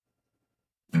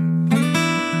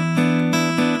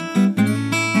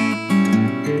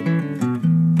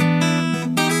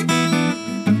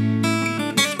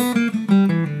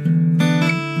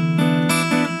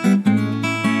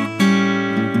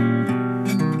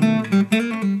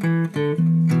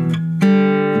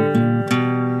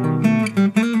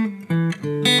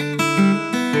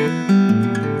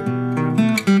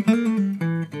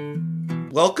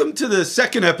Welcome to the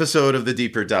second episode of the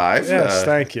Deeper Dive. Yes,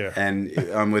 thank you. And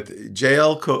I'm with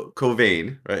JL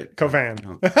Cauvin, right? Cauvin.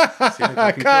 See,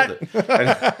 I killed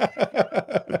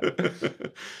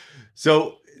it.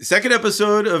 So, second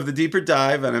episode of the Deeper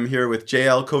Dive, and I'm here with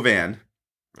JL Cauvin,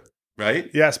 right?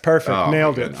 Yes, perfect. Oh,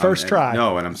 Nailed it. First try.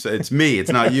 No, and it's me.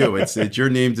 It's not you. It's your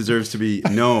name deserves to be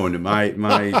known. My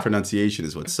pronunciation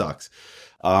is what sucks.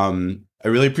 I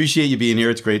really appreciate you being here.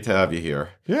 It's great to have you here.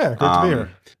 Yeah, great to be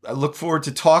here. I look forward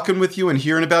to talking with you and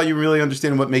hearing about you, really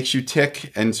understanding what makes you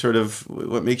tick and sort of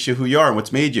what makes you who you are and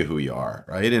what's made you who you are,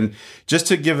 right? And just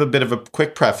to give a bit of a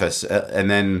quick preface, and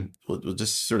then we'll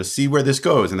just sort of see where this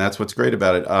goes, and that's what's great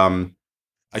about it.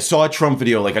 I saw a Trump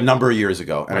video like a number of years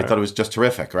ago, and I thought it was just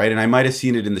terrific, right? And I might have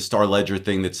seen it in the Star Ledger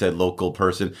thing that said local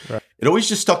person. Right. It always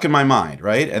just stuck in my mind,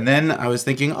 right? And then I was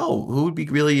thinking, oh, who would be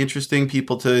really interesting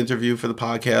people to interview for the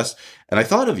podcast? And I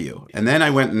thought of you. And then I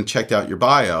went and checked out your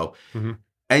bio. Mm-hmm.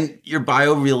 And your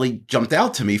bio really jumped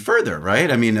out to me further,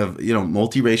 right? I mean,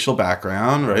 multiracial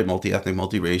background, right? Multi-ethnic,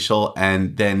 multiracial,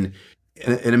 and then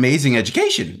an amazing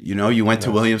education. You went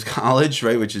to Williams College,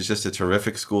 right? Which is just a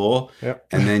terrific school. Yep.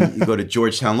 And then you go to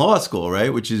Georgetown Law School,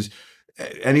 right? Which is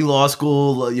any law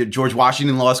school. George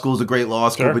Washington Law School is a great law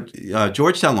school, but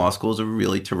Georgetown Law School is a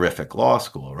really terrific law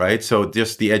school, right? So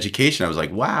just the education, I was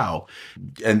like, wow.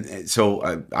 And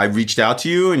so I reached out to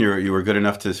you, and you were good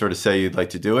enough to sort of say you'd like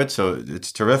to do it. So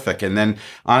it's terrific. And then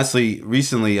honestly,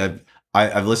 recently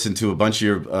I've listened to a bunch of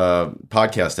your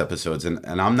podcast episodes, and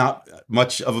I'm not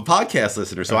much of a podcast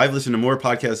listener, so I've listened to more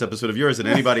podcast episodes of yours than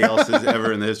anybody else has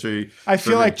ever in the history. I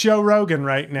feel like Joe Rogan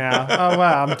right now. Oh,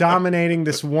 wow. I'm dominating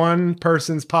this one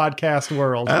person's podcast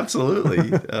world. Absolutely.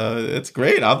 It's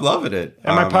great. I'm loving it.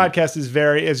 And my podcast is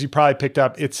very, as you probably picked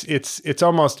up, it's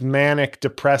almost manic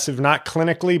depressive, not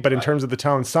clinically, but in terms of the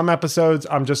tone. Some episodes,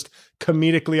 I'm just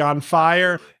comedically on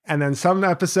fire, and then some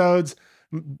episodes,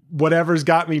 whatever's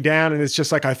got me down, and it's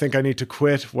just like, I think I need to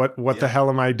quit. What the hell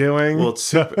am I doing? Well, it's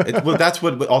super. That's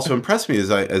what also impressed me as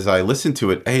I listened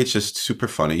to it. Hey, it's just super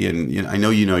funny, and I know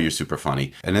you're super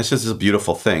funny, and it's just a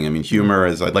beautiful thing. I mean, humor,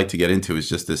 as I'd like to get into, is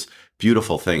just this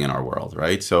beautiful thing in our world,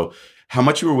 right? So, how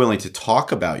much you were willing to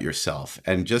talk about yourself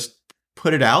and just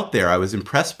put it out there, I was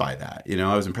impressed by that.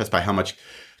 I was impressed by how much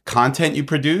content you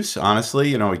produce,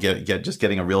 honestly,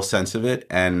 getting a real sense of it.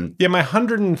 And yeah, my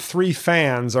 103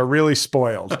 fans are really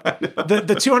spoiled.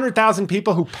 The 200,000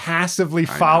 people who passively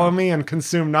follow me and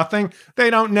consume nothing, they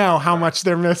don't know how much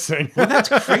they're missing. Well, that's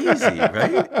crazy,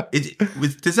 right?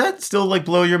 Does that still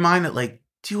blow your mind that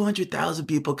 200,000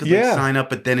 people could sign up,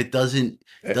 but then it doesn't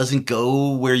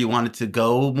go where you want it to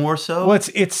go more so? Well,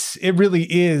 it really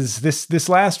is. This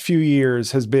last few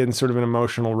years has been sort of an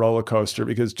emotional roller coaster,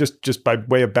 because just by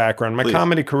way of background, my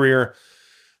comedy career,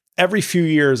 every few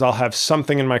years I'll have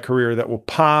something in my career that will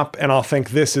pop, and I'll think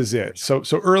this is it. So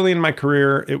early in my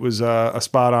career, it was a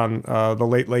spot on the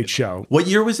Late Late Show. What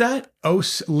year was that?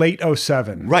 Late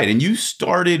 07. Right, and you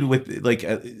started with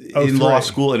in law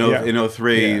school in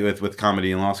 03 with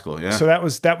comedy in law school. Yeah. So that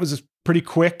was pretty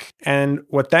quick, and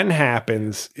what then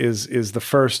happens is the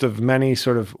first of many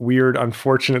sort of weird,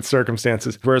 unfortunate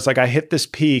circumstances where it's like I hit this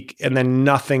peak and then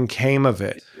nothing came of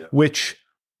it, which,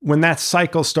 when that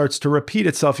cycle starts to repeat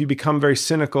itself, you become very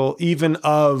cynical even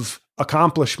of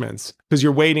accomplishments, because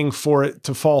you're waiting for it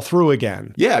to fall through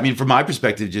again. Yeah, I mean, from my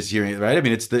perspective, just hearing it, right? I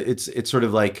mean, it's sort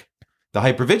of like the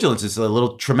hypervigilance is a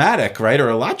little traumatic, right? Or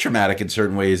a lot traumatic in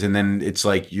certain ways. And then it's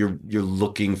like you're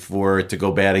looking for it to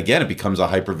go bad again. It becomes a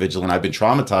hypervigilant, I've been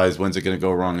traumatized, when's it going to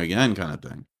go wrong again kind of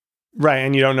thing. Right.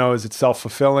 And you don't know, is it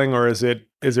self-fulfilling, or is it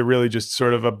really just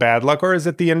sort of a bad luck, or is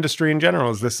it the industry in general?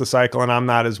 Is this the cycle and I'm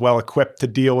not as well equipped to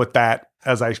deal with that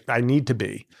as I need to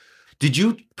be? Did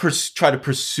you try to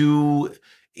pursue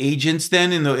agents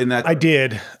then in that? I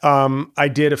did. I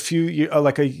did a few,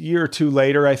 like a year or two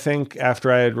later, I think,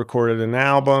 after I had recorded an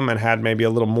album and had maybe a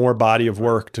little more body of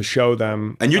work to show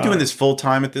them. And you're doing this full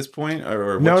time at this point,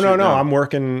 or no. I'm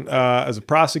working as a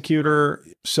prosecutor.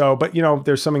 So, but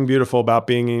there's something beautiful about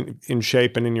being in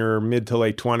shape and in your mid to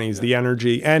late 20s, the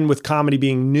energy, and with comedy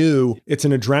being new, it's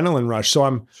an adrenaline rush. So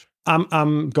I'm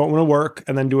going to work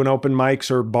and then doing open mics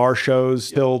or bar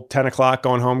shows till 10 o'clock,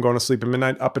 going home, going to sleep at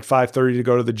midnight, up at 5:30 to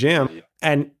go to the gym.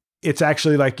 And it's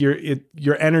actually like your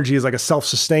energy is like a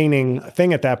self-sustaining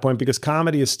thing at that point, because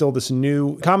comedy is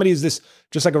this,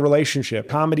 just like a relationship.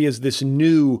 Comedy is this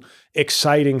new,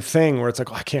 exciting thing where it's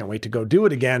like, oh, I can't wait to go do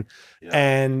it again. Yeah.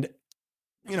 And,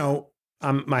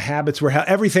 my habits were,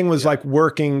 everything was like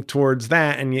working towards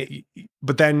that.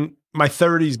 But then my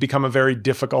 30s become a very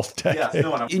difficult decade.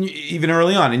 Yeah, even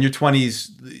early on in your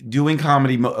 20s, doing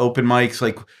comedy, open mics,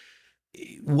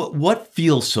 what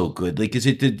feels so good? Like, is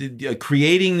it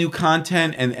creating new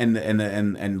content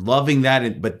and loving that,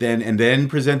 and then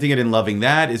presenting it and loving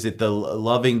that? Is it the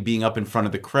loving being up in front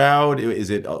of the crowd? Is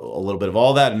it a little bit of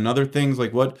all that and other things?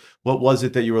 Like, what was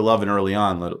it that you were loving early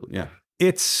on? Yeah,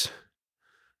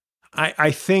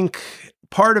 I think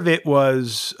part of it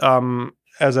was,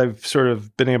 as I've sort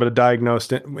of been able to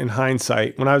diagnose it in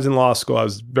hindsight, when I was in law school, I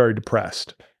was very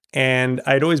depressed. And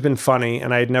I'd always been funny,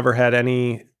 and I had never had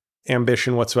any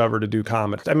ambition whatsoever to do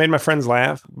comedy. I made my friends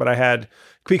laugh, but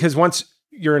because once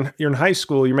you're in high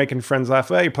school, you're making friends laugh.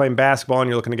 Well, you're playing basketball and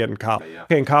you're looking to get in college. Yeah.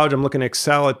 Okay, in college, I'm looking to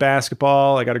excel at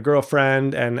basketball. I got a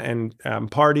girlfriend and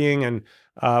partying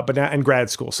and grad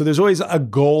school. So there's always a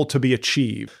goal to be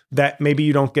achieved that maybe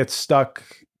you don't get stuck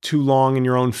too long in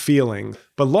your own feelings.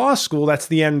 But law school, that's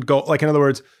the end goal. Like, in other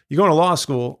words, you go to law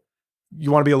school, you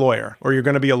want to be a lawyer, or you're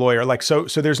going to be a lawyer. Like, so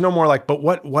there's no more like, but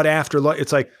what after law?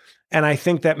 It's like, and I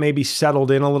think that maybe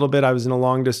settled in a little bit. I was in a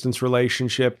long distance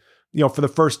relationship, for the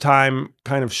first time,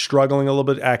 kind of struggling a little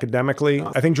bit academically.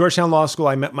 I think Georgetown Law School,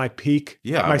 I met my peak,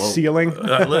 ceiling.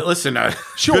 Listen,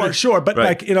 sure. But right.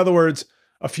 Like, in other words,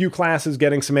 a few classes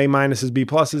getting some A minuses, B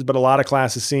pluses, but a lot of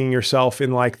classes seeing yourself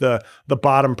in like the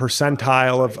bottom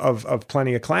percentile of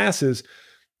plenty of classes.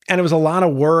 And it was a lot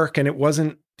of work, and it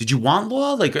wasn't. Did you want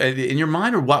law, like in your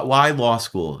mind, or why law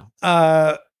school?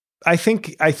 I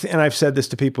think and I've said this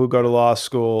to people who go to law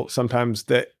school sometimes,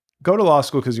 that go to law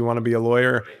school because you want to be a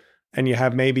lawyer, and you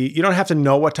don't have to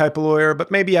know what type of lawyer, but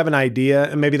maybe you have an idea,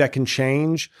 and maybe that can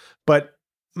change. But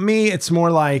me, it's more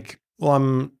like, well,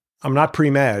 I'm not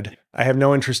pre-med. I have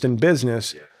no interest in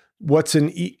business.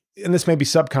 And this may be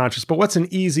subconscious, but what's an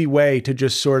easy way to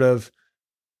just sort of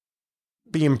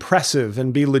be impressive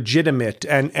and be legitimate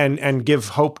and give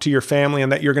hope to your family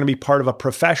and that you're going to be part of a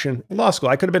profession? Law school.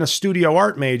 I could have been a studio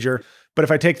art major, but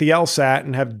if I take the LSAT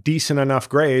and have decent enough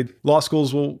grade, law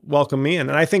schools will welcome me in.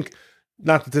 And I think,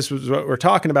 not that this was what we're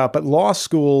talking about, but law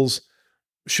schools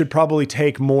should probably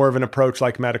take more of an approach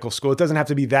like medical school. It doesn't have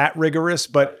to be that rigorous,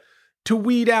 but to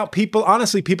weed out people,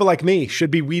 honestly, people like me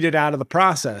should be weeded out of the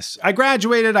process. I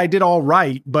graduated, I did all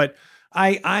right, but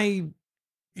I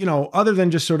other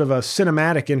than just sort of a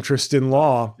cinematic interest in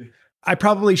law, I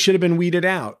probably should have been weeded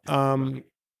out.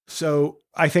 So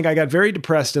I think I got very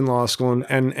depressed in law school,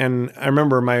 and I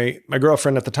remember my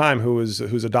girlfriend at the time, who's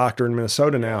a doctor in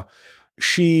Minnesota now.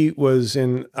 I was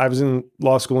in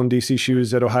law school in DC. She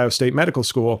was at Ohio State Medical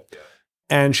School.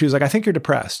 And she was like, I think you're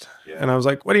depressed. Yeah. And I was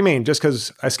like, what do you mean? Just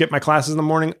because I skip my classes in the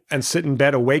morning and sit in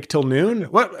bed awake till noon?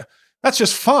 What? That's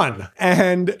just fun.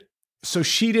 And so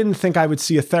she didn't think I would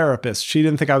see a therapist. She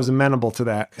didn't think I was amenable to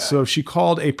that. Okay. So she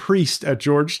called a priest at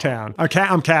Georgetown.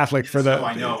 I'm Catholic for the,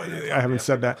 I know. I haven't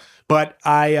said that. But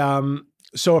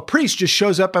so a priest just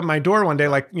shows up at my door one day,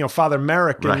 like, Father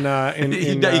Merrick. Right.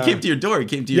 He came to your door. He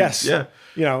came to you. Yes. Yeah.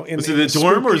 Was it a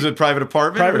dorm or is it a private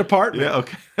apartment? Private apartment. Yeah.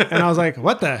 Okay. And I was like,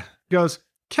 what the? He goes,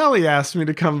 Kelly asked me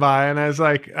to come by. And I was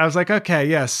like, okay,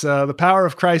 yes, the power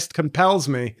of Christ compels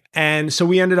me. And so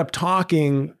we ended up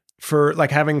talking for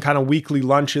like having kind of weekly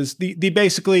lunches, the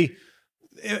basically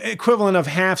equivalent of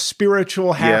half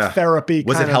spiritual, half therapy.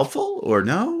 Was it helpful or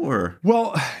no? Or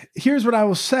well, here's what I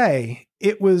will say.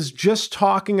 It was just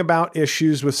talking about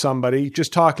issues with somebody,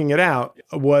 just talking it out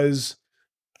was,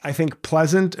 I think,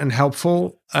 pleasant and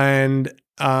helpful. And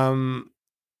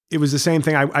it was the same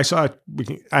thing. I saw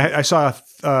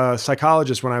a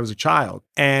psychologist when I was a child,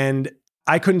 and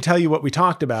I couldn't tell you what we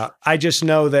talked about. I just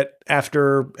know that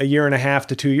after a year and a half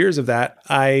to 2 years of that,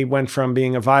 I went from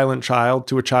being a violent child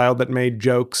to a child that made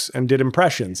jokes and did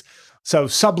impressions. So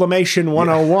sublimation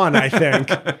 101, I think.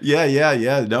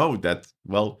 Yeah. No, that's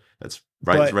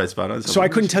right spot on. So I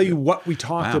couldn't tell you what we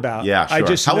talked about. Yeah, sure. I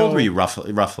just How old were you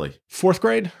roughly? Fourth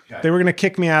grade. Okay. They were going to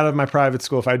kick me out of my private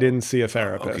school if I didn't see a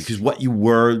therapist. Okay, because what you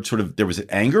were there was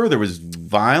anger, there was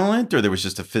violent, or there was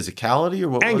just a physicality, or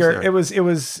what anger, was there? It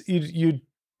was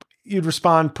you'd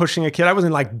respond pushing a kid. I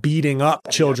wasn't like beating up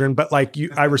children, but like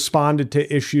I responded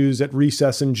to issues at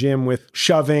recess and gym with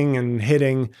shoving and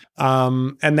hitting.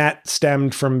 And that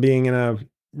stemmed from being in a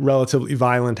relatively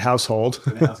violent household.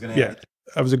 Yeah.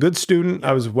 I was a good student.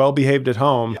 I was well behaved at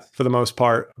home for the most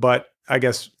part, but I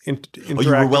guess you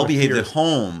were well behaved at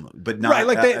home, but not right.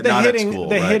 Like the hitting. At school,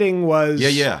 the hitting was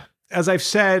As I've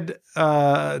said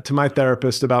to my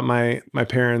therapist about my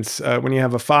parents, when you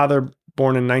have a father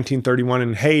born in 1931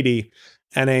 in Haiti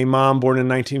and a mom born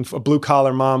in a blue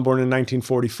collar mom born in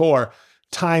 1944,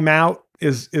 time out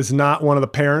is not one of the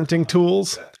parenting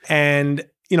tools. And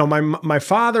my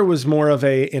father was more of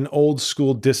an old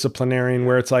school disciplinarian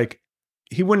where it's like,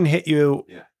 he wouldn't hit you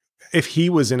if he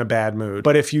was in a bad mood,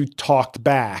 but if you talked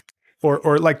back.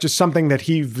 or like just something that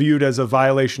he viewed as a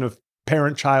violation of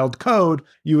parent-child code,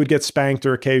 you would get spanked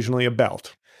or occasionally a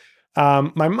belt.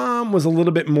 My mom was a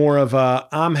little bit more of a,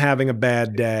 I'm having a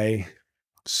bad day.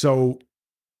 So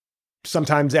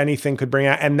sometimes anything could bring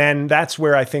out, and then that's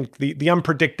where I think the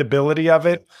unpredictability of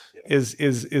it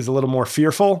is a little more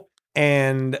fearful.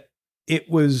 And it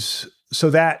was so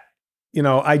that,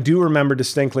 I do remember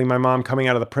distinctly my mom coming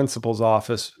out of the principal's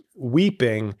office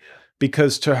weeping,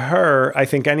 because to her, I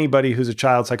think anybody who's a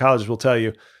child psychologist will tell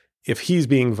you, if he's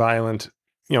being violent,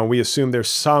 we assume there's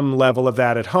some level of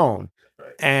that at home.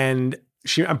 Right. And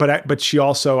but she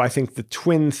also, I think the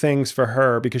twin things for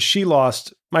her, because she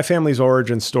lost my family's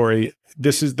origin story.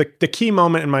 This is the key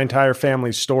moment in my entire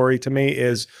family's story to me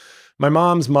is my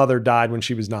mom's mother died when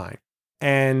she was 9.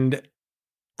 And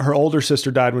her older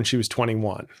sister died when she was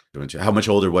 21. How much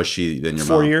older was she than your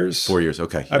 4 mom? years. 4 years.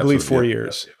 Okay. I believe 4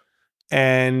 years.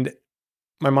 And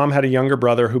my mom had a younger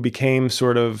brother who became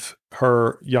sort of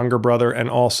her younger brother and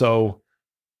also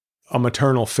a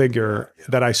maternal figure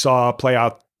that I saw play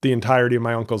out the entirety of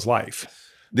my uncle's life.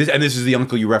 This is the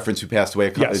uncle you referenced who passed away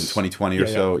in 2020 or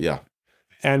so. Yeah.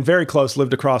 And very close,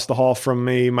 lived across the hall from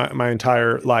me my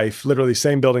entire life, literally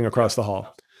same building across the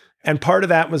hall. And part of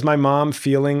that was my mom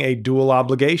feeling a dual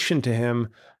obligation to him.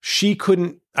 She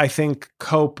couldn't, I think,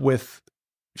 cope with,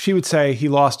 she would say he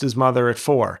lost his mother at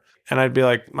 4. And I'd be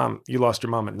like, Mom, you lost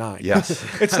your mom at 9. Yes.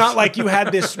 It's not like you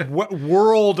had this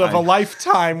world of a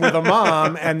lifetime with a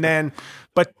mom. And then,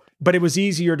 but it was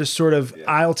easier to sort of,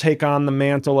 I'll take on the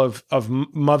mantle of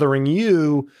mothering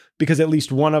you because at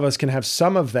least one of us can have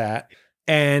some of that.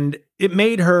 And it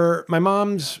made her, my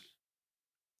mom's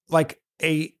like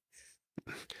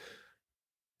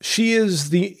she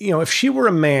is the, if she were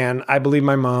a man, I believe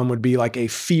my mom would be like a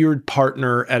feared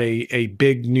partner at a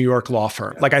big New York law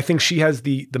firm. Like, I think she has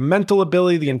the mental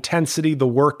ability, the intensity, the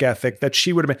work ethic that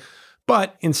she would have been.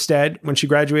 But instead, when she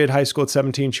graduated high school at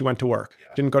 17, she went to work.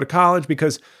 Didn't go to college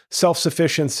because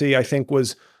self-sufficiency, I think,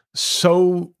 was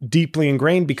so deeply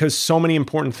ingrained because so many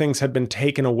important things had been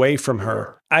taken away from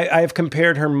her. I have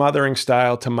compared her mothering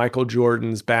style to Michael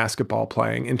Jordan's basketball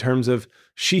playing in terms of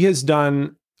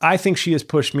I think she has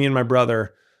pushed me and my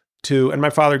brother to, and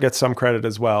my father gets some credit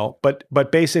as well,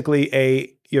 but basically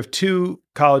you have 2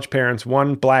 college parents,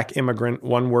 one Black immigrant,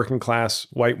 one working class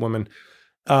white woman.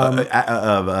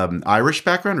 Irish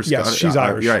background or Scottish? Yes, she's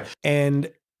Irish. You're right.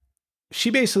 And she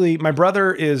basically, my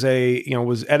brother is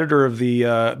was editor of the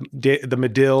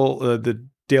Medill, the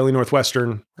Daily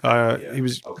Northwestern. He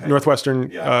was Northwestern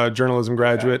journalism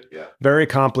graduate, very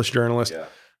accomplished journalist. Yeah.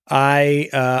 I,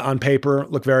 on paper,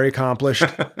 look very accomplished,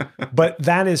 but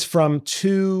that is from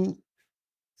 2.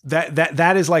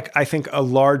 That is like, I think, a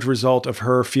large result of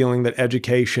her feeling that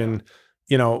education,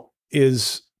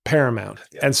 is paramount.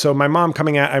 Yeah. And so my mom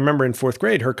coming out, I remember in 4th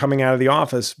grade, her coming out of the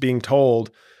office being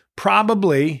told,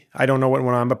 probably, I don't know what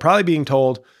went on, but probably being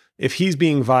told, if he's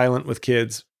being violent with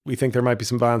kids, we think there might be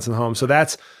some violence in the home. So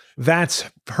that's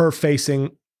her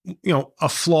facing, a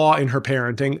flaw in her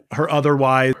parenting, her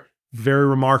otherwise very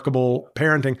remarkable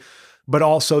parenting, but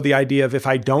also the idea of if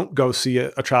I don't go see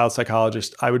a child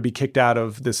psychologist, I would be kicked out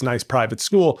of this nice private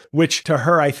school, which to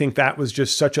her, I think that was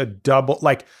just such a double,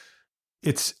 like,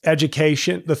 it's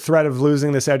education, the threat of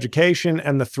losing this education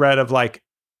and the threat of my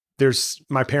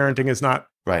parenting is not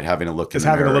right. Having a look, is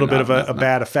having a little bit of a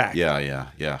bad effect. Yeah.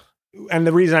 And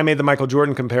the reason I made the Michael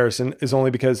Jordan comparison is only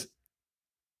because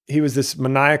he was this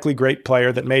maniacally great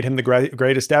player that made him the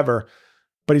greatest ever.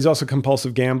 But he's also a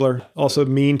compulsive gambler, also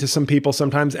mean to some people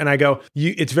sometimes. And I go,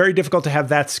 it's very difficult to have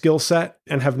that skill set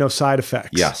and have no side effects.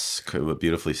 Yes,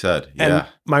 beautifully said. Yeah. And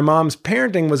my mom's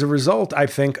parenting was a result, I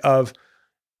think, of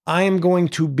I am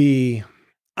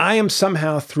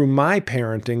somehow through my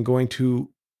parenting going to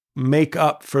make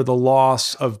up for the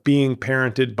loss of being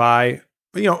parented by,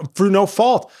 through no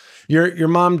fault. Your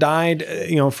mom died,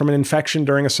 from an infection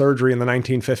during a surgery in the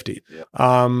 1950s.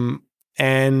 Yeah.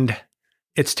 And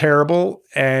it's terrible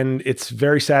and it's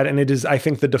very sad. And it is, I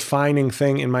think, the defining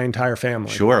thing in my entire family.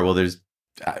 Sure. Well,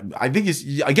 I think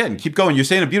again, keep going. You're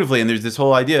saying it beautifully. And there's this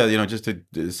whole idea, just to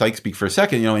psych speak for a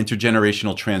second,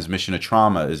 intergenerational transmission of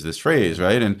trauma is this phrase,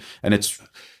 right? And it's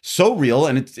so real.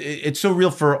 And it's so real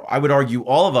for, I would argue,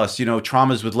 all of us,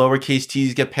 traumas with lowercase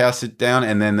t's get passed it down.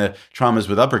 And then the traumas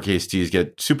with uppercase t's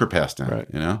get super passed down, right.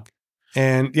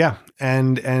 And yeah.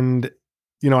 And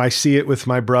I see it with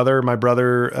my brother. My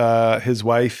brother, his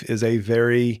wife is a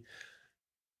very,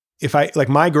 like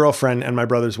my girlfriend and my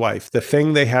brother's wife, the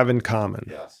thing they have in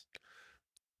common,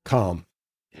 calm.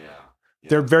 Yeah.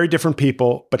 They're very different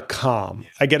people, but calm.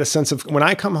 I get a sense of when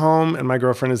I come home and my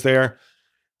girlfriend is there,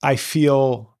 I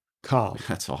feel calm.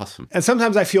 That's awesome. And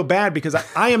sometimes I feel bad because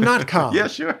I am not calm. Yeah,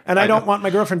 sure. And I don't want my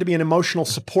girlfriend to be an emotional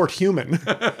support human.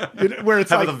 Where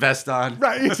it's Have like the vest on.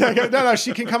 right, exactly. No,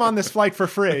 she can come on this flight for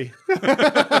free.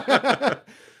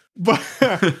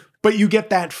 But you get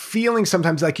that feeling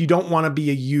sometimes like you don't want to be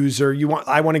a user.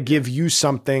 I want to give you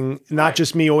something, not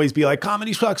just me always be like,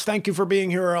 comedy sucks. Thank you for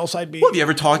being here, or else I'd be. Well, have you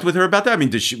ever talked with her about that? I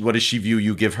mean, what does she view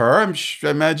you give her? I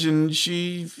imagine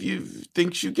you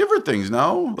thinks you give her things.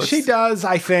 No, she does,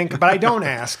 I think, but I don't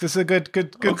ask. This is a good.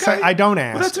 Okay. I don't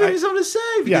ask. Well, that's what I was going to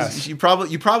say. Because you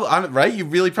probably, right? You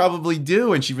really probably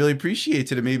do, and she really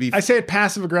appreciates it. And maybe I say it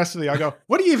passive aggressively. I go,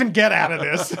 "What do you even get out of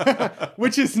this?"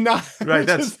 Which is not right.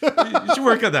 You should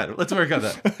work on that. Let's work on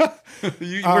that.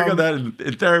 You work on that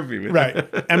in therapy, right?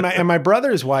 And my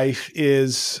brother's wife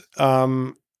is.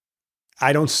 I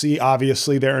don't see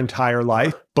obviously their entire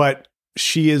life, but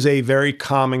she is a very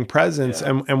calming presence.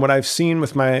 Yeah. And what I've seen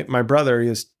with my brother, he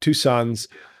has 2 sons.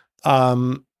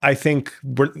 I think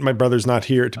my brother's not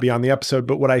here to be on the episode,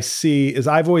 but what I see is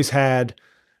I've always had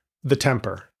the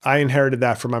temper. I inherited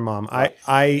that from my mom.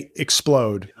 I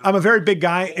explode. I'm a very big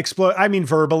guy. Explode. I mean,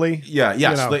 verbally. Yeah.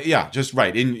 Yes. Yeah. Just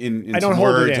right. In I don't some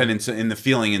hold words it in. and in the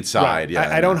feeling inside. Right.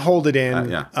 Yeah. I don't hold it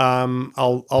in. Yeah.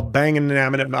 I'll bang an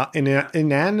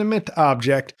inanimate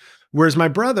object. Whereas my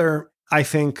brother, I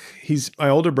think he's my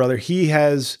older brother. He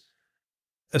has,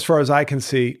 as far as I can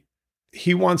see,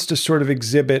 he wants to sort of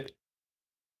exhibit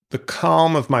the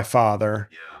calm of my father.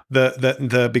 Yeah. But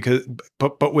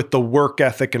with the work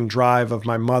ethic and drive of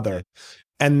my mother.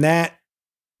 And that,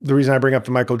 the reason I bring up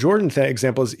the Michael Jordan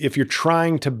example is if you're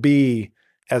trying to be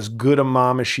as good a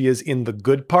mom as she is in the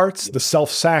good parts, the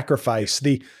self-sacrifice,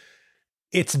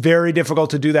 it's very difficult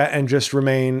to do that and just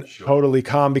remain totally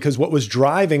calm, because what was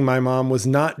driving my mom was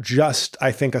not just,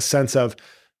 I think, a sense of,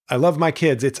 I love my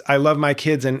kids. I love my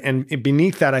kids. And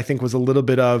beneath that, I think was a little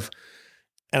bit of,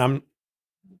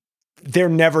 they're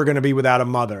never going to be without a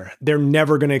mother. They're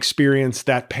never going to experience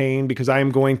that pain because I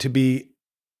am going to be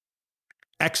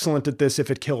excellent at this if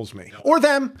it kills me or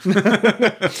them.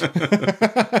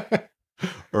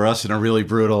 Or us in a really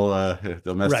brutal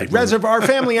domestic. Right. Our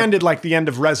family ended like the end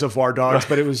of Reservoir Dogs,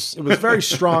 but it was very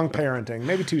strong parenting,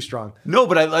 maybe too strong. No,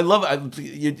 but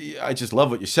I just love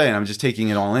what you're saying. I'm just taking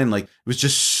it all in. Like, it was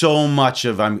just so much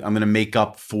of I'm going to make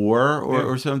up for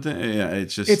or something. Yeah,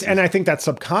 and I think that's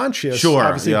subconscious, sure,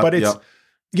 obviously, but it's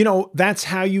that's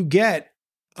how you get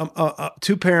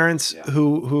 2 parents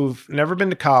who've never been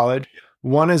to college.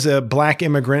 One is a Black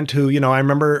immigrant who, I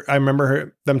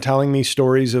remember them telling me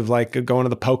stories of like going to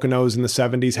the Poconos in the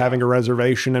 70s, having a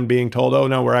reservation and being told, "Oh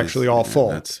no, we're actually all full."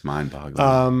 That's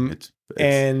mind-boggling.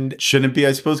 And shouldn't be,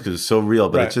 I suppose, because it's so real,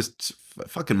 but it's just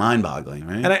fucking mind-boggling,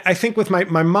 right? And I think with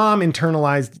my mom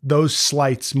internalized those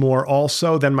slights more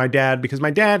also than my dad, because my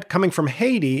dad, coming from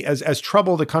Haiti, as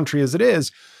troubled a country as it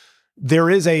is, there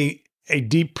is a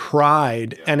deep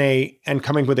pride and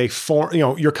coming with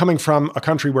you're coming from a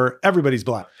country where everybody's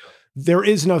Black. There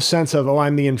is no sense of,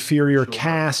 I'm the inferior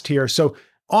caste here. So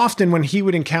often when he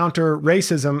would encounter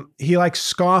racism, he like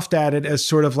scoffed at it as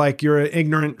sort of like, you're an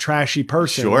ignorant, trashy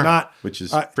person. Sure. Which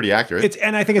is pretty accurate.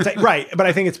 And I think it's right. But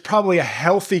I think it's probably a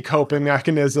healthy coping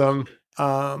mechanism.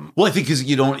 Well, I think because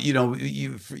he's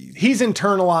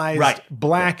internalized. Right.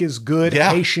 Black is good.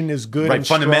 Yeah. Haitian is good. Right. And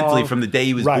Fundamentally, strong. From the day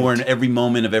he was born, every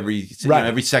moment of every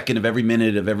second of every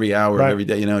minute of every hour of every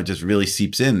day, it just really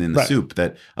seeps in the soup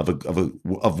that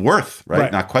of worth,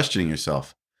 right? Not questioning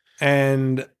yourself.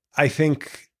 And I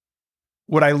think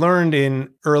what I learned in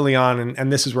early on,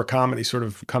 and this is where comedy sort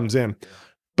of comes in.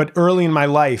 But early in my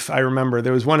life, I remember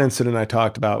there was one incident I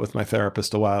talked about with my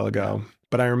therapist a while ago.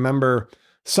 But I remember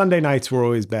Sunday nights were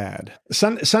always bad.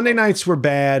 Sunday nights were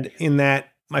bad in that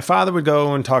my father would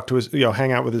go and talk to his,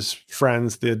 hang out with his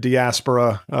friends, the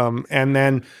diaspora. And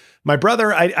then my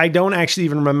brother, I don't actually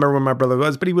even remember when my brother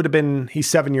was, but he's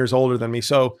 7 years older than me.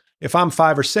 So if I'm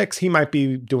 5 or 6, he might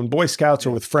be doing Boy Scouts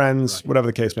or with friends, whatever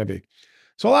the case may be.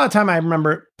 So a lot of time I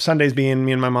remember Sundays being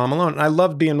me and my mom alone. And I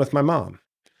loved being with my mom.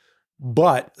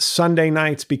 But Sunday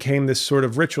nights became this sort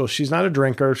of ritual. She's not a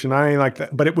drinker. She's not anything like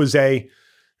that. But it was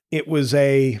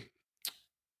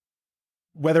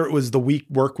whether it was the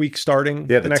work week starting.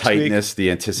 Yeah, the next tightness, week, the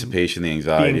anticipation, the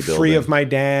anxiety. Being free of my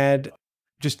dad,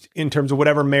 just in terms of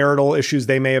whatever marital issues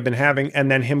they may have been having, and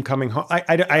then him coming home.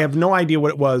 I have no idea what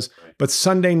it was, but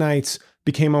Sunday nights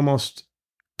became almost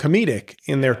comedic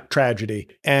in their tragedy.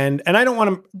 And I don't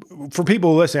want to, for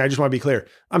people listening, I just want to be clear.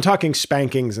 I'm talking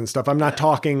spankings and stuff. I'm not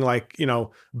talking like,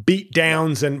 beat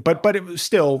downs but it was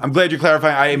still. I'm glad you're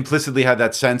clarifying. I implicitly had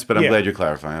that sense, but I'm glad you're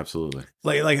clarifying. Absolutely.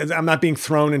 Like I'm not being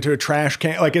thrown into a trash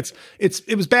can. Like it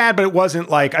was bad, but it wasn't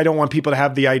like, I don't want people to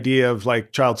have the idea of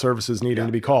like child services needing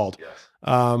to be called.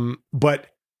 Yes. But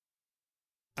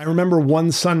I remember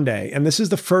one Sunday, and this is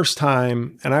the first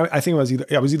time, and I think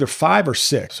I was either 5 or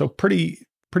 6. So pretty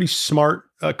smart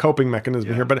coping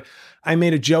mechanism here. But I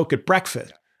made a joke at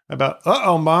breakfast about,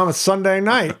 uh-oh, Mom, it's Sunday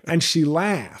night. And she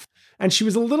laughed. And she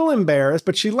was a little embarrassed,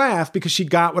 but she laughed because she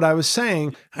got what I was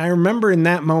saying. I remember in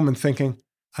that moment thinking,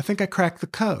 I think I cracked the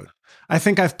code. I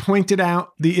think I've pointed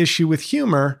out the issue with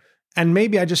humor, and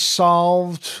maybe I just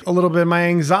solved a little bit of my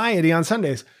anxiety on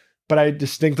Sundays. But I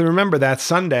distinctly remember that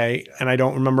Sunday, and I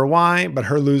don't remember why, but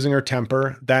her losing her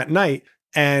temper that night.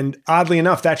 And oddly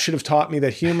enough, that should have taught me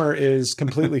that humor is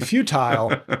completely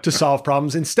futile to solve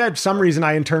problems. Instead, for some reason,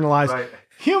 I internalized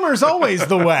humor is always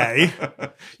the way.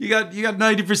 You got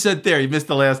 90% there. You missed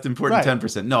the last important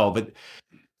 10%. No, but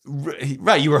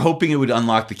right, you were hoping it would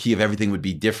unlock the key of everything would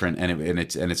be different, and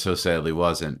it so sadly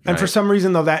wasn't. And for some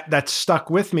reason, though, that stuck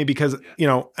with me because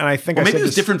and I think maybe it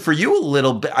was different for you a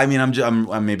little bit. I mean,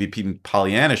 I'm maybe being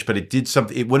Pollyannish, but it did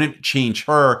something. It wouldn't change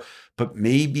her, but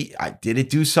maybe did it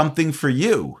do something for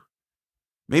you?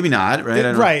 Maybe not,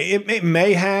 right? It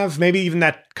may have, maybe even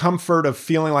that comfort of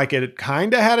feeling like it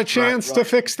kind of had a chance to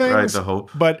fix things. Right, the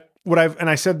hope. But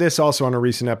I said this also on a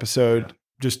recent episode.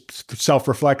 Just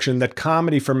self-reflection, that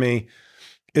comedy for me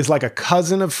is like a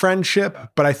cousin of friendship.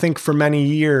 But I think for many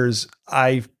years,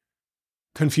 I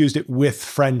confused it with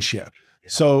friendship.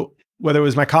 So whether it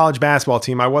was my college basketball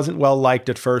team, I wasn't well liked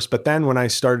at first. But then when I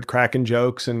started cracking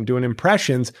jokes and doing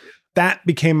impressions, that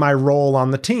became my role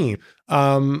on the team.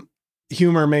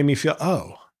 Humor made me feel,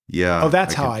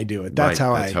 that's how I do it. That's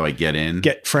how I get in,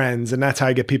 get friends. And that's how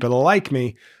I get people to like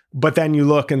me. But then you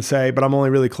look and say, but I'm only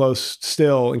really close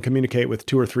still and communicate with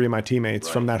 2 or 3 of my teammates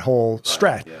from that whole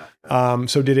stretch.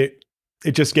 So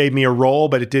it just gave me a role,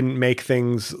 but it didn't make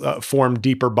things form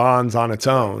deeper bonds on its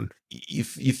own. You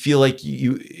feel like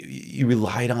you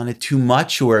relied on it too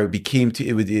much, or it became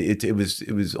it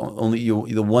was only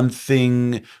the one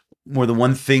thing, more than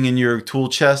one thing in your tool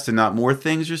chest and not more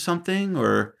things or something?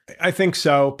 Or I think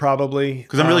so, probably.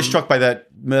 Because I'm really struck by that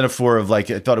metaphor of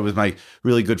like, I thought it was my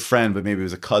really good friend, but maybe it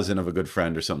was a cousin of a good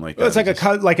friend or something like that. It's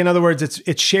like like in other words,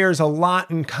 it shares a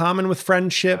lot in common with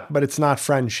friendship, but it's not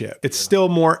friendship. It's still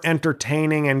more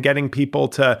entertaining and getting people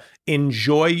to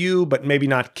enjoy you, but maybe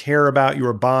not care about you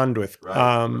or bond with.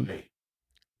 I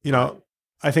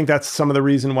think that's some of the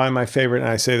reason why my favorite, and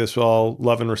I say this with all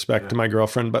love and respect to my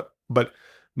girlfriend, but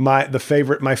my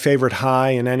favorite high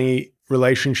in any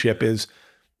relationship is,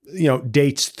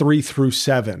 dates 3 through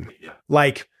 7,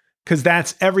 like, cause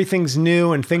that's everything's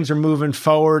new and things are moving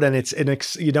forward and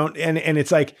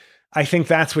it's like, I think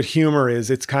that's what humor is.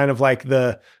 It's kind of like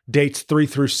the dates 3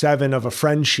 through 7 of a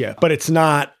friendship, but it's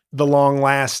not the long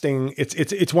lasting.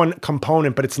 It's one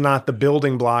component, but it's not the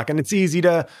building block. And it's easy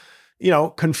to,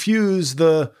 confuse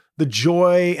the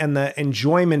joy and the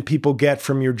enjoyment people get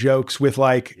from your jokes with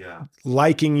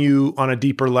liking you on a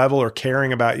deeper level or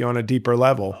caring about you on a deeper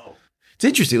level. It's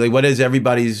interesting. Like, what is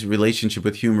everybody's relationship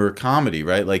with humor or comedy,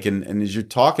 right? Like, and as you're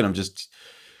talking,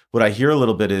 what I hear a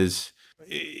little bit is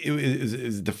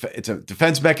it's a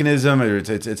defense mechanism, or it's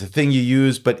a thing you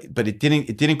use, but it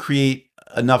didn't create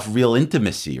enough real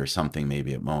intimacy or something.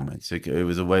 Maybe at moments it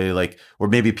was a way or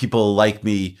maybe people like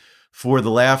me for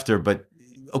the laughter, but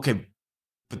okay.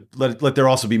 But let there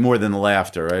also be more than the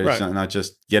laughter, right? It's not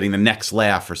just getting the next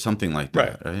laugh or something like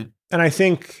that, right? And I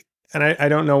think, and I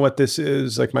don't know what this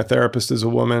is, like my therapist is a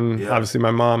woman. Yeah. Obviously,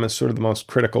 my mom is sort of the most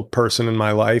critical person in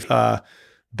my life.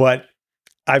 But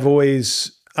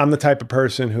I'm the type of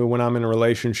person who, when I'm in a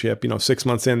relationship, 6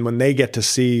 months in, when they get to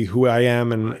see who I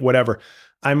am and whatever,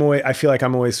 I feel like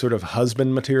I'm always sort of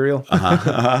husband material.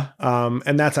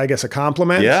 And that's, I guess, a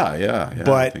compliment. Yeah. But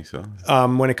I think so.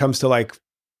 When it comes to like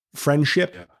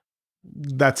friendship,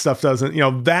 that stuff doesn't,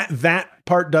 that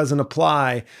part doesn't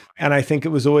apply. And I think it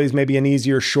was always maybe an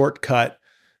easier shortcut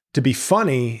to be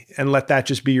funny and let that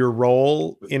just be your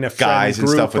role in a guys friend group and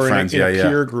stuff with or friends. in a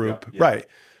peer group. Yeah. Right.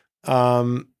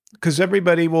 Because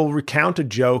everybody will recount a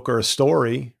joke or a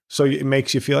story. So it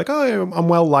makes you feel like, oh, I'm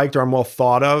well liked or I'm well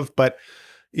thought of. But,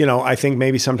 I think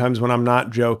maybe sometimes when I'm not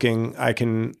joking, I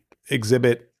can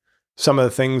exhibit some of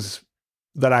the things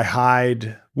that I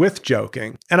hide with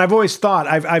joking. And I've always thought,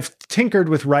 I've tinkered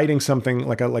with writing something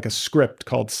like a script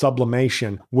called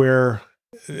sublimation, where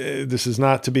this is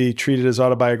not to be treated as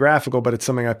autobiographical, but it's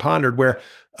something I pondered, where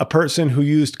a person who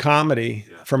used comedy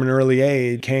from an early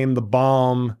age became the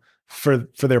balm for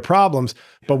their problems.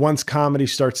 But once comedy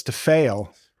starts to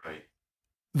fail,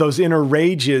 those inner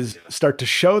rages start to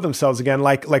show themselves again.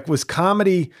 Like was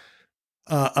comedy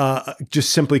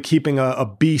just simply keeping a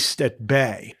beast at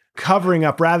bay, covering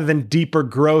up rather than deeper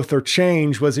growth or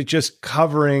change? Was it just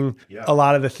covering a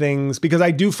lot of the things? Because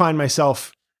I do find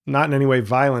myself not in any way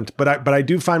violent, but I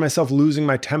do find myself losing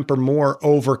my temper more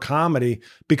over comedy,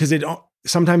 because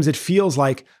sometimes it feels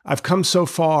like I've come so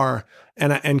far,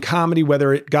 and comedy,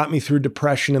 whether it got me through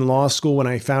depression in law school when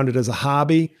I found it as a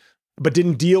hobby, but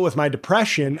didn't deal with my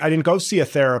depression. I didn't go see a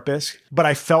therapist, but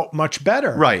I felt much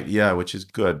better. Right. Yeah. Which is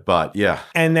good. But yeah.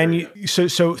 And then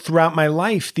so throughout my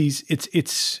life,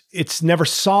 it's never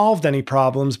solved any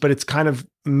problems, but it's kind of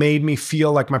made me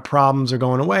feel like my problems are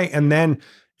going away. And then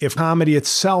if comedy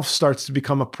itself starts to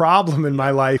become a problem in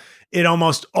my life, it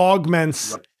almost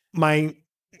augments my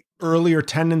earlier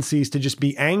tendencies to just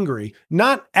be angry,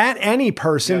 not at any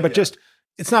person, but just,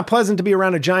 it's not pleasant to be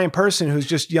around a giant person who's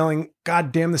just yelling,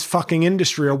 "God damn this fucking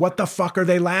industry," or "What the fuck are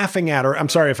they laughing at?" Or I'm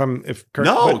sorry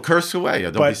curse away.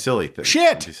 Don't be silly.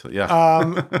 Shit. Be silly.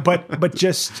 Yeah. But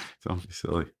just don't be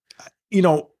silly.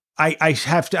 I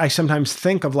sometimes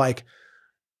think of like,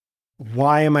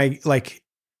 why am I like,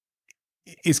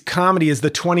 is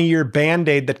the 20-year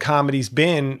Band-Aid that comedy's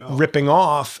been ripping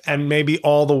off, and maybe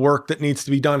all the work that needs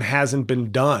to be done hasn't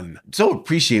been done. So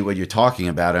appreciate what you're talking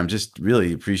about. I'm just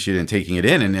really appreciating taking it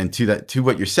in. And to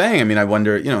what you're saying, I mean, I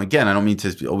wonder, again, I don't mean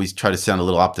to always try to sound a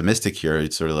little optimistic here.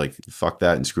 It's sort of like, fuck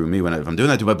that and screw me if I'm doing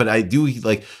that too much. But I do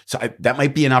that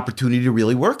might be an opportunity to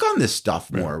really work on this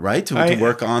stuff more, right? To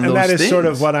work on those things. And that is sort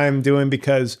of what I'm doing,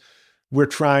 because we're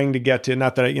trying to get to,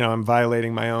 not that I'm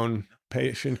violating my own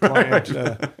patient, client,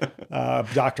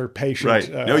 doctor, patient.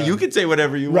 Right. No, you can say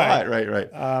whatever you want.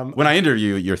 Right. When I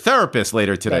interview your therapist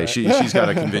later today, she's got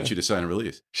to convince you to sign a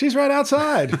release. She's right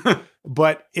outside.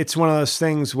 But it's one of those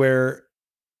things where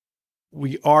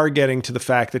we are getting to the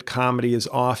fact that comedy is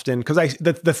often, because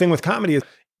the thing with comedy is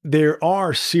there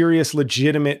are serious,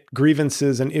 legitimate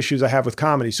grievances and issues I have with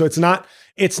comedy. So it's not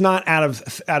out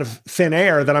of thin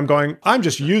air that I'm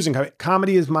just using comedy.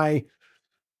 Comedy is my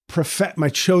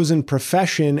chosen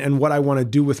profession and what I want to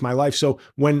do with my life. So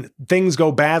when things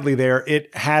go badly there,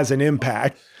 it has an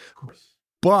impact.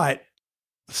 But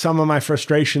some of my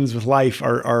frustrations with life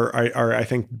are I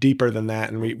think deeper than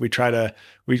that, and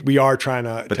we are trying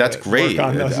to. But that's great. Work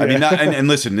on those, I mean, and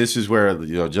listen, this is where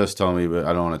just tell me, but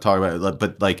I don't want to talk about it.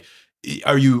 But like,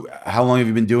 how long have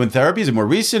you been doing therapy? Is it more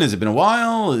recent? Has it been a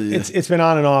while? It's been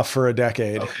on and off for a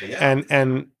decade,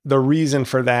 and the reason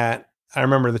for that, I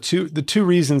remember the two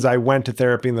reasons I went to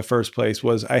therapy in the first place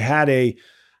was I had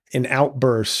an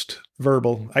outburst,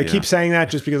 verbal. I keep saying that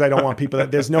just because I don't want people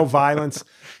that there's no violence.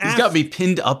 He's got me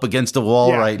pinned up against a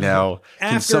wall right now.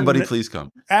 Can somebody please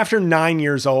come? After 9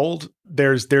 years old,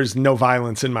 there's no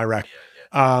violence in my record.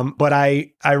 But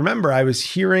I remember I was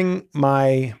hearing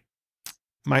my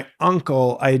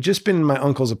uncle. I had just been in my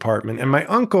uncle's apartment, and my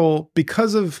uncle,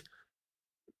 because of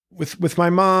with my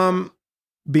mom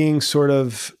being sort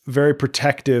of very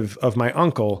protective of my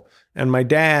uncle, and my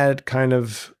dad kind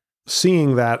of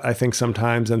seeing that, I think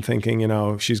sometimes, and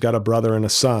thinking, she's got a brother and a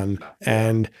son.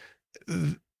 And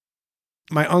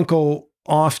my uncle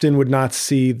often would not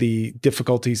see the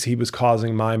difficulties he was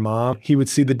causing my mom. He would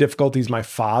see the difficulties my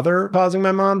father causing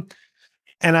my mom.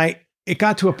 And it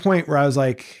got to a point where I was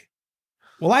like,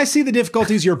 well, I see the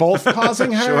difficulties you're both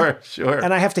causing her. Sure.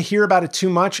 And I have to hear about it too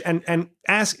much and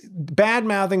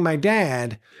bad-mouthing my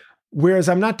dad, whereas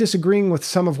I'm not disagreeing with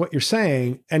some of what you're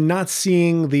saying and not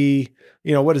seeing the,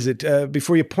 what is it?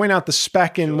 Before you point out the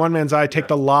speck in one man's eye, take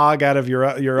the log out of your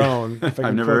own. I've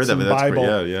never heard that, but that's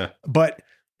Bible. Yeah. But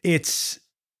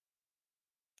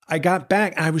I got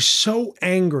back and I was so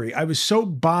angry. I was so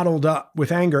bottled up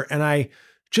with anger, and I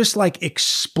just like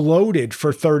exploded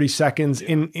for 30 seconds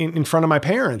in front of my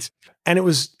parents. And it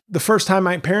was the first time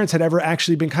my parents had ever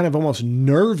actually been kind of almost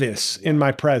nervous in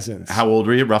my presence. How old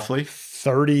were you roughly?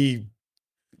 32.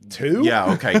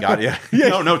 Yeah. Okay. Got it.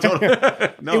 Yeah. No, totally.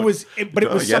 No. It was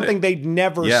something they'd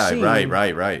never seen. Yeah.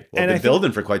 Right. Well, and been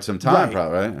building for quite some time,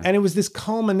 probably. Right? And it was this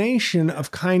culmination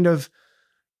of kind of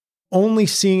only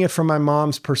seeing it from my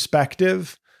mom's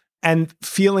perspective and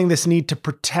feeling this need to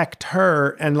protect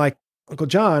her, and like, Uncle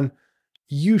John,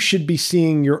 you should be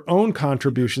seeing your own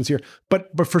contributions here. But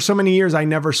for so many years, I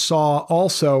never saw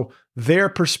also their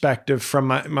perspective from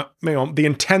the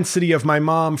intensity of my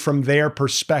mom from their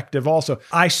perspective also.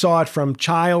 I saw it from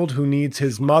child who needs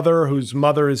his mother, whose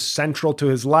mother is central to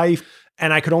his life.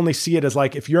 And I could only see it as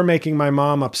like, if you're making my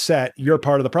mom upset, you're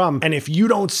part of the problem. And if you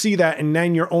don't see that, and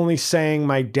then you're only saying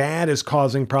my dad is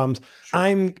causing problems,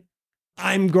 sure.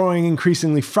 I'm growing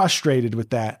increasingly frustrated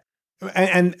with that.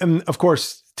 And of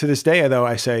course, to this day, though,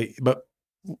 I say, but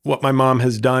what my mom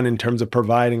has done in terms of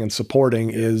providing and supporting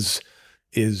is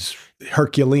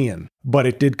Herculean, but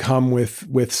it did come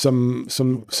with some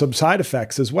side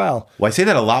effects as well. Well, I say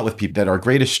that a lot with people, that our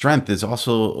greatest strength is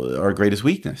also our greatest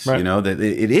weakness. Right. You know, that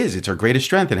it's our greatest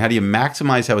strength. And how do you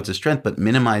maximize how it's a strength, but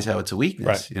minimize how it's a weakness?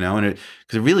 Right. You know, and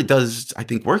because it really does, I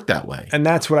think, work that way. And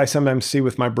that's what I sometimes see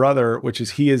with my brother, which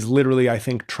is he is literally, I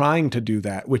think, trying to do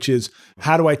that, which is,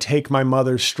 how do I take my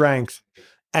mother's strength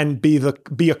and be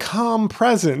a calm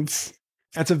presence?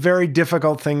 That's a very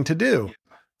difficult thing to do.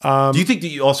 Do you think that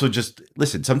you also just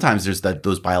listen? Sometimes there's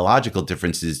those biological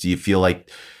differences. Do you feel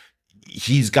like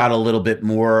he's got a little bit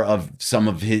more of some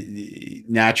of his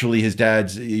naturally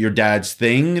your dad's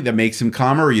thing that makes him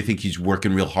calmer, or you think he's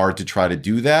working real hard to try to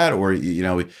do that, or you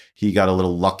know he got a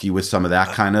little lucky with some of that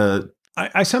kind of?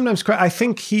 I sometimes I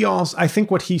think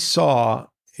what he saw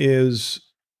is,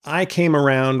 I came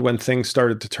around when things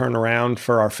started to turn around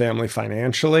for our family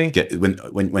financially.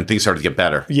 When things started to get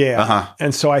better. Yeah. Uh-huh.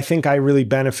 And so I think I really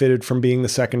benefited from being the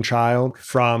second child,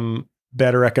 from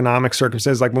better economic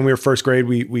circumstances. Like when we were first grade,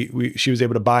 she was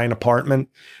able to buy an apartment.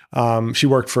 She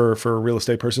worked for a real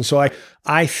estate person. So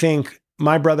I think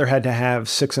my brother had to have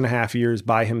 6.5 years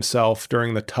by himself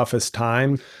during the toughest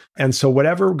time. And so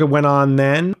whatever went on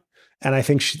then, and I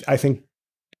think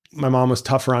my mom was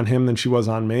tougher on him than she was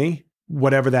on me.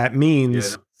 Whatever that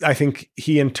means, yeah. I think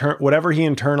whatever he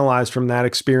internalized from that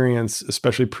experience,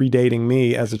 especially predating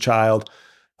me as a child,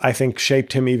 I think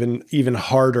shaped him even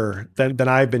harder than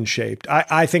I've been shaped.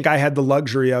 I think I had the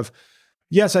luxury of,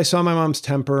 yes, I saw my mom's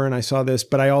temper and I saw this,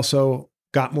 but I also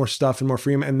got more stuff and more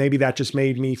freedom. And maybe that just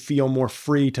made me feel more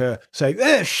free to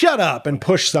say, shut up, and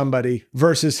push somebody,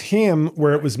 versus him,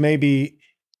 where it was maybe,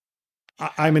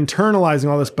 I'm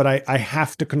internalizing all this, but I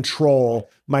have to control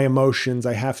my emotions.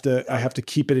 I have to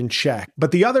keep it in check. But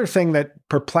the other thing that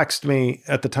perplexed me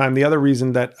at the time, the other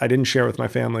reason that I didn't share with my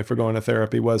family for going to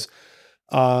therapy was,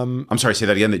 I'm sorry, say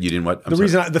that again, that you didn't what?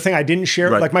 The thing I didn't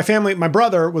share, right. Like my family, my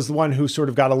brother was the one who sort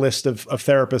of got a list of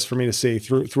therapists for me to see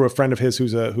through a friend of his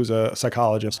who's a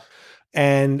psychologist.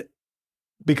 And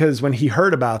because when he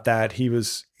heard about that, he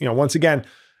was, once again,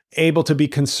 able to be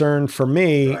concerned for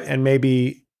me, right. And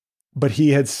maybe, but he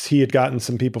had gotten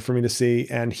some people for me to see,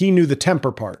 and he knew the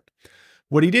temper part.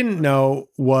 What he didn't know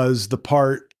was the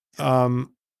part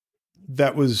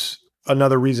that was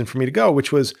another reason for me to go,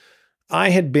 which was,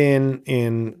 I had been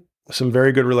in some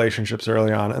very good relationships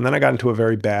early on, and then I got into a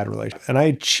very bad relationship, and I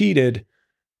had cheated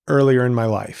earlier in my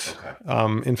life,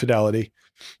 infidelity,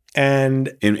 and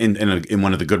in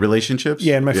one of the good relationships.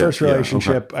 Yeah, in my first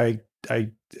relationship, okay.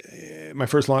 I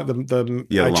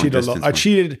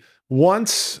cheated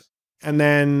once. And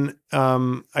then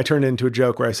I turned it into a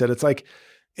joke where I said, it's like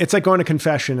going to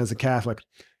confession as a Catholic.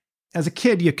 As a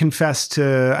kid, you confess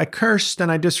to, I cursed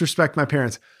and I disrespect my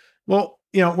parents. Well,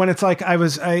 when it's like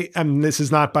this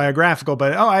is not biographical,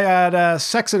 but I had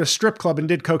sex at a strip club and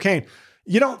did cocaine.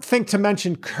 You don't think to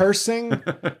mention cursing.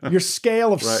 Your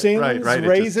scale of sins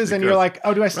raises, and you're like,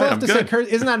 oh, do I still have to say curse?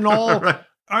 Isn't that an all? Right.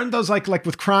 Aren't those like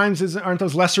with crimes? Aren't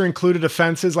those lesser included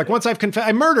offenses? Like once I've confessed,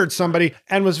 I murdered somebody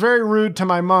and was very rude to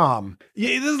my mom.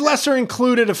 There's lesser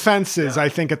included offenses, I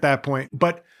think, at that point.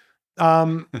 But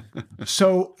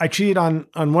so I cheated on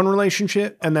one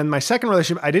relationship, and then my second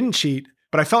relationship, I didn't cheat,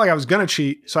 but I felt like I was going to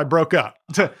cheat, so I broke up.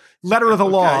 Letter of the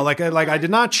law, like I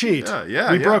did not cheat.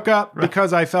 We broke up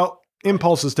because I felt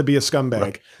impulses to be a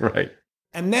scumbag. Right.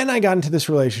 And then I got into this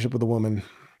relationship with a woman,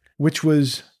 which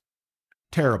was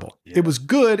terrible. Yeah. It was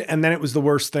good, and then it was the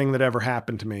worst thing that ever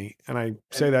happened to me. And I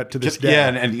say that to this day. Yeah,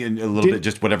 and a little bit,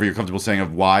 just whatever you're comfortable saying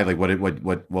of why, like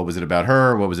what was it about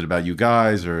her? What was it about you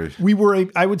guys? Or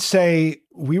I would say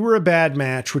we were a bad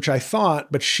match, which I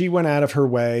thought, but she went out of her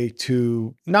way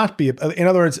to not be. In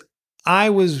other words, I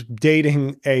was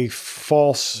dating a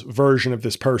false version of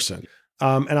this person.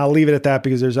 And I'll leave it at that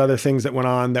because there's other things that went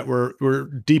on that were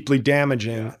deeply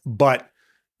damaging. Yeah. But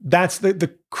that's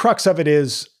the crux of it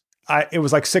is, it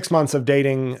was like 6 months of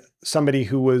dating somebody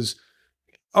who was,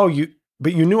 but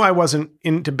you knew I wasn't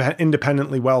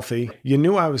independently wealthy. You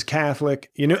knew I was Catholic.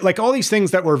 You knew, like, all these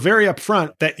things that were very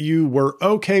upfront that you were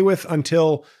okay with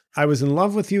until I was in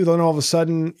love with you. Then all of a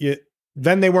sudden,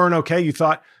 then they weren't okay. You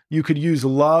thought you could use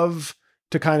love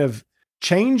to kind of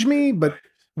change me, but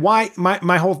why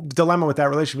my whole dilemma with that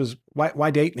relationship was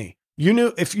why date me? You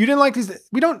knew if you didn't like these,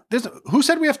 who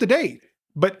said we have to date?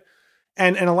 But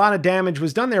and a lot of damage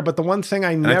was done there. But the one thing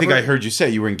I think I heard you say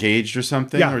you were engaged or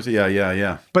something. Yeah.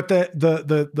 Yeah. But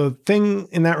the thing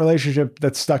in that relationship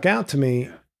that stuck out to me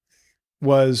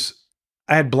was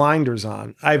I had blinders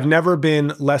on. I've never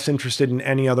been less interested in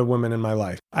any other woman in my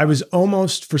life. I was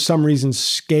almost, for some reason,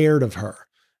 scared of her.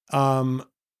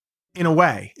 In a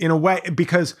way,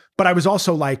 but I was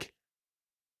also like,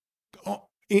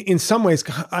 in some ways,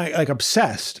 like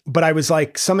obsessed. But I was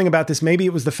like, something about this. Maybe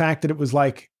it was the fact that it was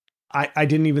like, I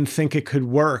didn't even think it could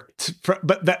work,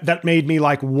 but that made me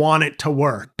like want it to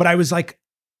work. But I was like,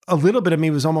 a little bit of me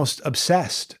was almost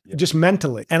obsessed, just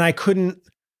mentally, and I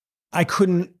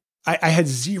had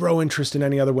zero interest in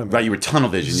any other women. Right, you were tunnel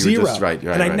vision. Zero. You were just right,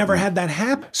 and I never had that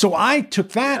happen. So I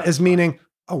took that as meaning,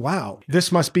 oh wow,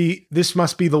 this must be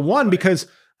the one, because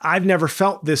I've never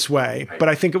felt this way. But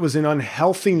I think it was an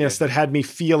unhealthiness that had me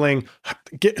feeling. What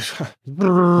do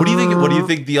you think? What do you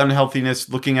think the unhealthiness?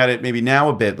 Looking at it maybe now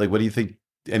a bit, like what do you think?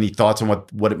 Any thoughts on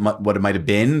what it might have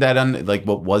been that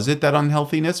what was it, that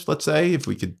unhealthiness? Let's say, if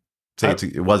we could say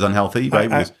it was unhealthy,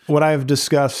 right? What I've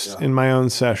discussed in my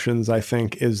own sessions, I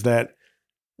think, is that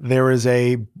there is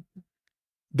a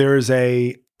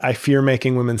I fear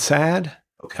making women sad,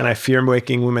 and I fear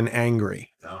making women angry.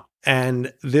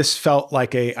 And this felt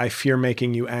like I fear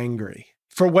making you angry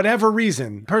for whatever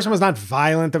reason. The person was not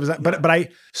violent.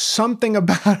 But something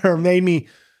about her made me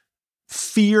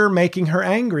fear making her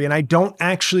angry. And I don't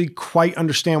actually quite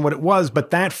understand what it was,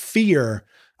 but that fear,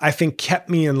 I think,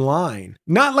 kept me in line.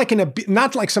 Not like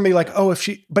somebody like,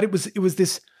 but it was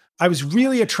this, I was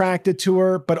really attracted to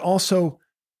her, but also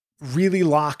really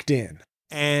locked in.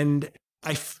 And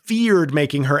I feared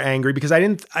making her angry because I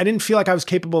didn't feel like I was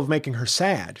capable of making her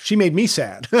sad. She made me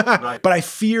sad, right. But I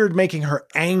feared making her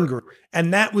angry.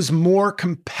 And that was more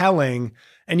compelling.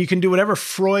 And you can do whatever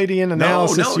Freudian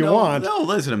analysis you want. No,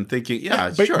 listen, I'm thinking,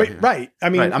 sure. But, right. I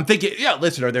mean, I'm thinking,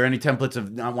 listen, are there any templates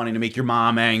of not wanting to make your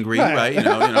mom angry? Right. You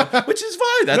know, which is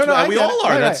fine. That's why we all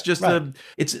are. That's just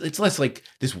it's less like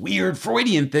this weird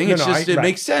Freudian thing. It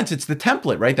makes sense. It's the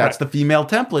template, right? That's the female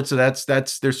template. So that's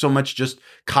there's so much just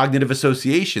cognitive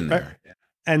association there. Right.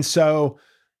 And so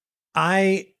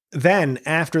then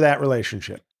after that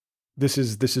relationship, this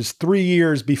is 3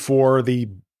 years before the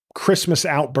Christmas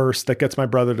outburst that gets my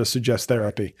brother to suggest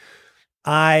therapy.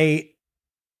 I'm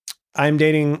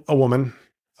dating a woman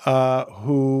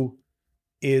who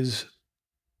is.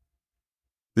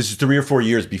 This is 3 or 4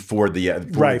 years before before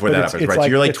that happens, right? So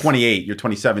you're like 28, you're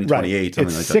 27, 28,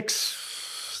 something like that.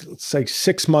 It's like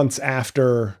 6 months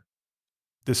after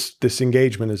this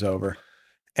engagement is over.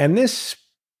 And this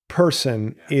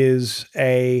person is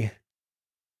a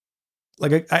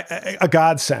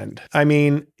godsend. I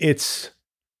mean, it's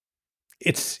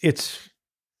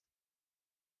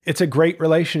a great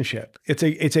relationship.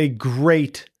 It's a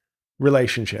great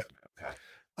relationship.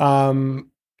 Okay.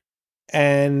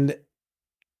 And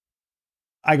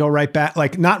I go right back,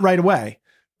 like not right away,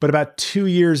 but about 2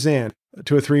 years in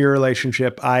to a 3-year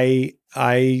relationship, I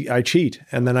cheat.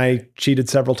 And then I cheated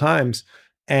several times.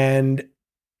 And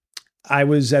I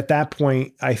was at that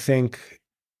point, I think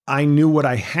I knew what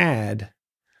I had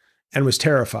and was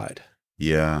terrified.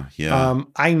 Yeah.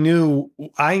 I knew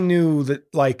that,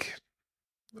 like,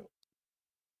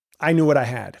 I knew what I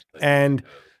had, and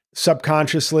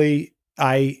subconsciously,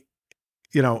 I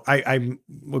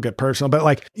will get personal,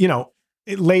 but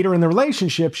later in the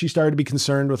relationship, she started to be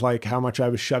concerned with like how much I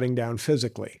was shutting down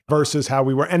physically versus how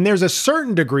we were. And there's a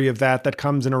certain degree of that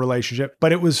comes in a relationship,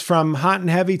 but it was from hot and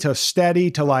heavy to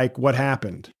steady to like what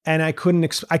happened, and I couldn't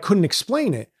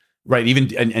explain it. Right. Even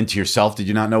and to yourself, did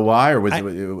you not know why, or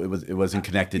it wasn't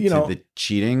connected to the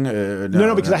cheating?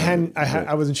 No, because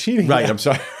I wasn't cheating. Right. Yet. I'm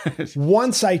sorry.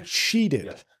 Once I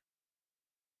cheated,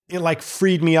 it like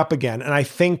freed me up again. And I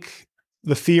think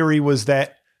the theory was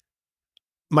that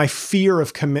my fear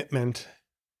of commitment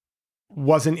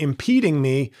wasn't impeding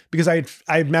me because I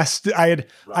had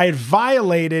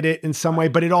violated it in some way,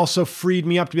 but it also freed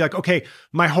me up to be like, okay,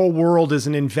 my whole world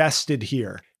isn't invested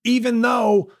here, even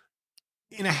though.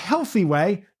 In a healthy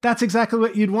way, that's exactly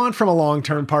what you'd want from a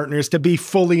long-term partner, is to be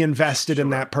fully invested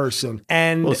in that person.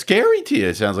 And scary to you.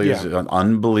 It sounds like it's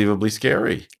unbelievably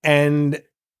scary. And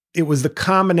it was the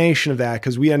combination of that,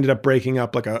 because we ended up breaking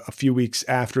up like a few weeks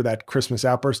after that Christmas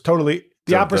outburst. Totally.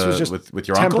 The outburst was just with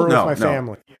your temper uncle? with my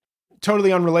family.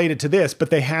 Totally unrelated to this, but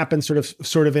they happened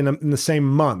sort of in the same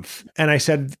month. And I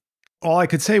said, all I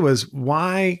could say was,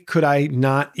 why could I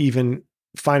not even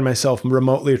find myself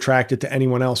remotely attracted to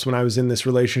anyone else when I was in this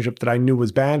relationship that I knew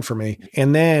was bad for me?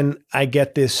 And then I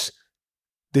get this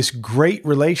this great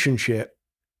relationship,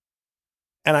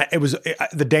 and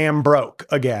the dam broke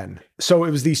again. So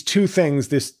it was these two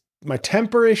things, my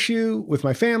temper issue with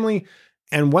my family,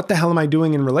 and what the hell am I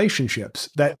doing in relationships?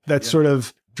 That sort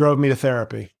of drove me to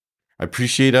therapy. I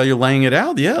appreciate how you're laying it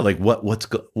out. Yeah, like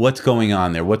what's going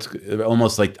on there? What's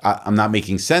almost like I'm not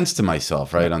making sense to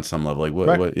myself, right? On some level, like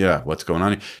what's going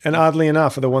on here? And oddly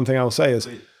enough, the one thing I will say is,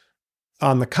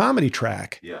 on the comedy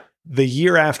track, the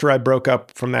year after I broke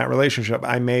up from that relationship,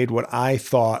 I made what I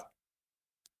thought,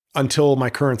 until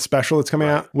my current special that's coming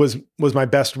out, was my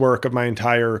best work of my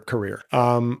entire career.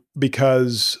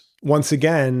 Because once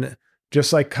again,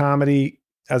 just like comedy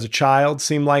as a child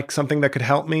seemed like something that could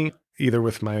help me, either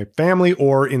with my family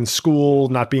or in school,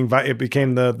 it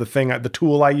became the thing, the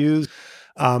tool I used.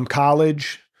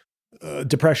 College,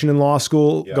 depression in law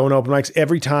school, going to open mics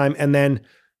every time. And then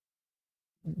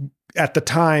at the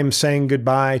time saying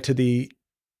goodbye to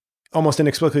almost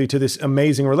inexplicably to this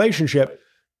amazing relationship,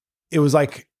 it was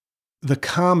like the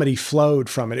comedy flowed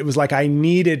from it. It was like I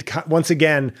needed, once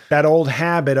again, that old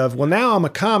habit of, well, now I'm a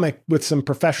comic with some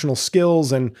professional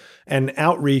skills and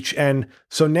outreach. And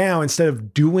so now, instead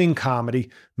of doing comedy,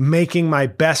 making my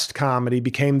best comedy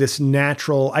became this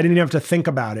natural, I didn't even have to think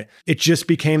about it. It just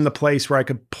became the place where I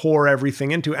could pour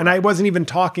everything into it. And I wasn't even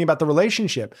talking about the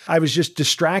relationship. I was just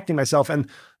distracting myself. And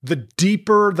the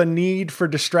deeper the need for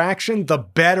distraction, the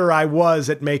better I was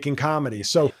at making comedy.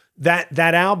 So that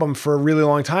album for a really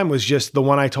long time was just the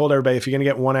one I told everybody, if you're going to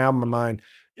get one album of mine,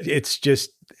 it's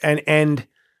just, and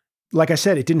like I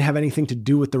said, it didn't have anything to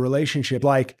do with the relationship.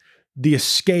 Like, the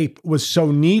escape was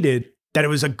so needed that it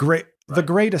was the great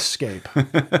escape.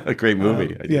 A great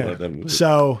movie. I love that movie.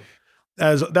 So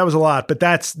that was a lot, but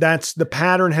that's the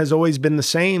pattern has always been the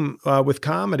same with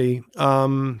comedy.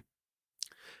 And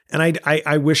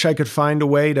I wish I could find a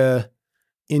way to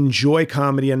enjoy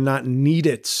comedy and not need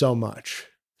it so much.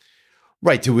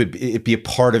 Right, to it be a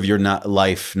part of your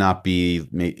life, not be.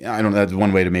 I don't know. That's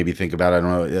one way to maybe think about it. I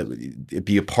don't know. It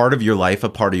be a part of your life,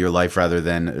 rather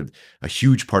than a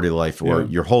huge part of your life or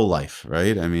your whole life.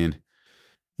 Right. I mean,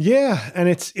 yeah, and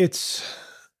it's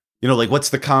like, what's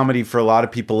the comedy for a lot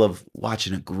of people of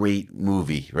watching a great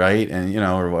movie, right? And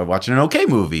or watching an okay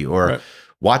movie, or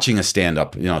watching a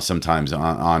stand-up, sometimes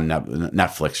on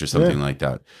Netflix or something like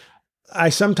that. I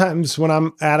sometimes, when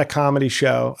I'm at a comedy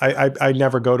show, I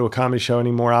never go to a comedy show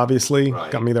anymore, obviously.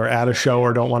 Right. I'm either at a show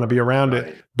or don't want to be around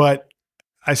it. But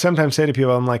I sometimes say to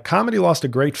people, I'm like, comedy lost a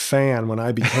great fan when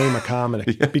I became a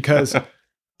comic, because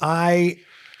I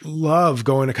love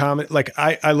going to comedy. Like,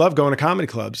 I love going to comedy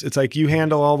clubs. It's like, you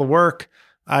handle all the work.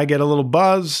 I get a little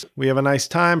buzz. We have a nice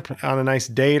time on a nice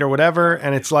date or whatever.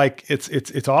 And it's like,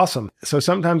 it's awesome. So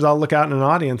sometimes I'll look out in an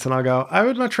audience and I'll go, I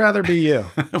would much rather be you.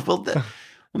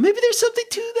 Well, maybe there's something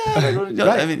to that. I don't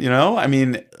know.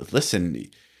 Right. Listen,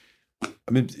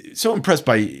 so impressed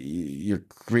by your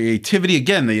creativity.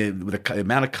 Again, the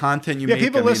amount of content you make. Yeah,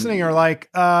 people listening are like,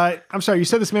 I'm sorry, you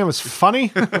said this man was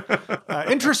funny?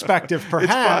 Introspective,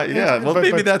 perhaps.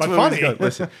 Maybe that's what funny.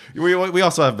 Listen, we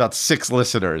also have about 6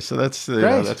 listeners, so that's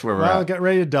that's where we're at. I'll get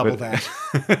ready to double that.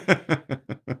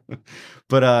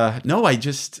 But no,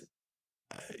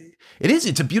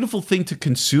 it's a beautiful thing to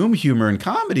consume humor and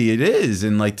comedy. It is.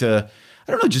 And I don't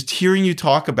know, just hearing you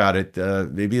talk about it,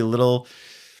 maybe a little,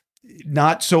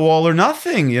 not so all or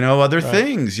nothing, other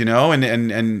things,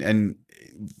 and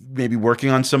maybe working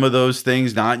on some of those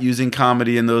things, not using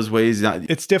comedy in those ways.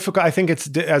 It's difficult. I think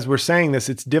as we're saying this,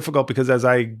 it's difficult because as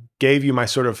I gave you my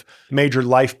sort of major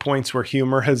life points where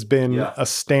humor has been a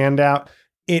standout,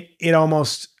 it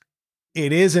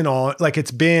isn't all, like,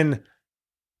 it's been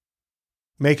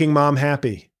making mom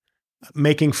happy,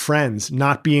 making friends,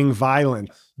 not being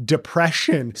violent,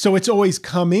 depression. So it's always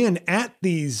come in at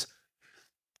these,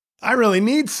 I really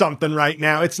need something right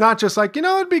now. It's not just like,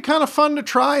 it'd be kind of fun to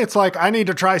try. It's like, I need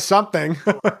to try something.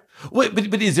 Wait,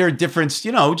 but is there a difference,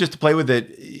 just to play with it?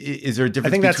 Is there a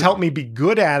difference? I think that's helped me be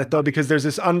good at it, though, because there's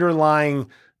this underlying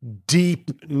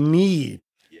deep need.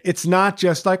 It's not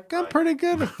just like, I'm pretty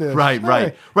good at this. Right.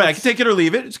 I can take it or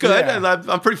leave it. It's good. Yeah.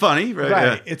 I'm pretty funny. Right.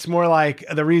 Yeah. It's more like,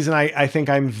 the reason I think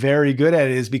I'm very good at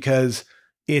it is because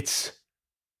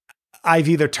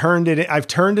I've turned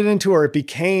it into, or it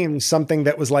became something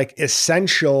that was like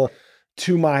essential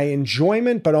to my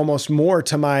enjoyment, but almost more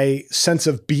to my sense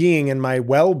of being and my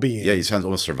well-being. Yeah, it sounds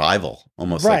almost survival,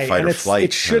 almost like fight or flight.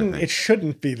 It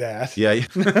shouldn't be that. Yeah.